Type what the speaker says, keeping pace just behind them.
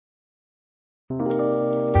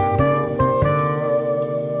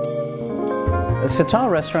The Seta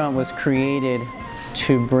restaurant was created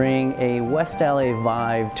to bring a West LA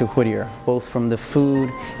vibe to Whittier, both from the food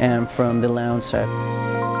and from the lounge set.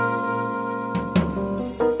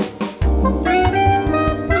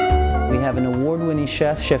 We have an award-winning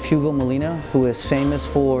chef, Chef Hugo Molina, who is famous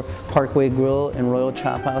for Parkway Grill and Royal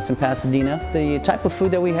Chop House in Pasadena. The type of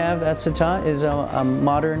food that we have at Seta is a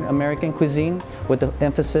modern American cuisine with the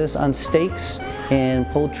emphasis on steaks and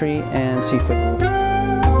poultry and seafood.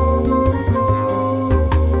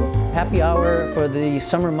 Happy hour for the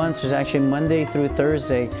summer months is actually Monday through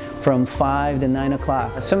Thursday from 5 to 9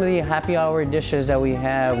 o'clock. Some of the happy hour dishes that we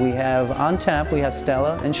have on tap, we have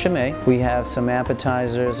Stella and Chimay. We have some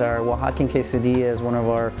appetizers. Our Oaxacan quesadilla is one of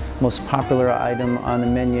our most popular item on the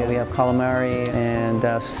menu. We have calamari and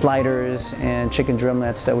sliders and chicken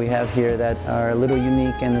drumettes that we have here that are a little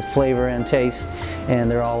unique in flavor and taste, and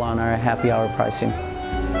they're all on our happy hour pricing.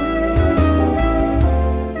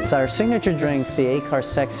 Our signature drinks, the A-Car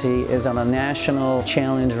Sexy, is on a national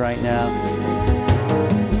challenge right now.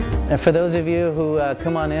 And for those of you who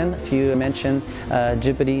come on in, if you mention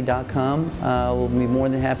Jippidy.com, we'll be more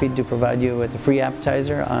than happy to provide you with a free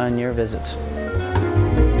appetizer on your visits.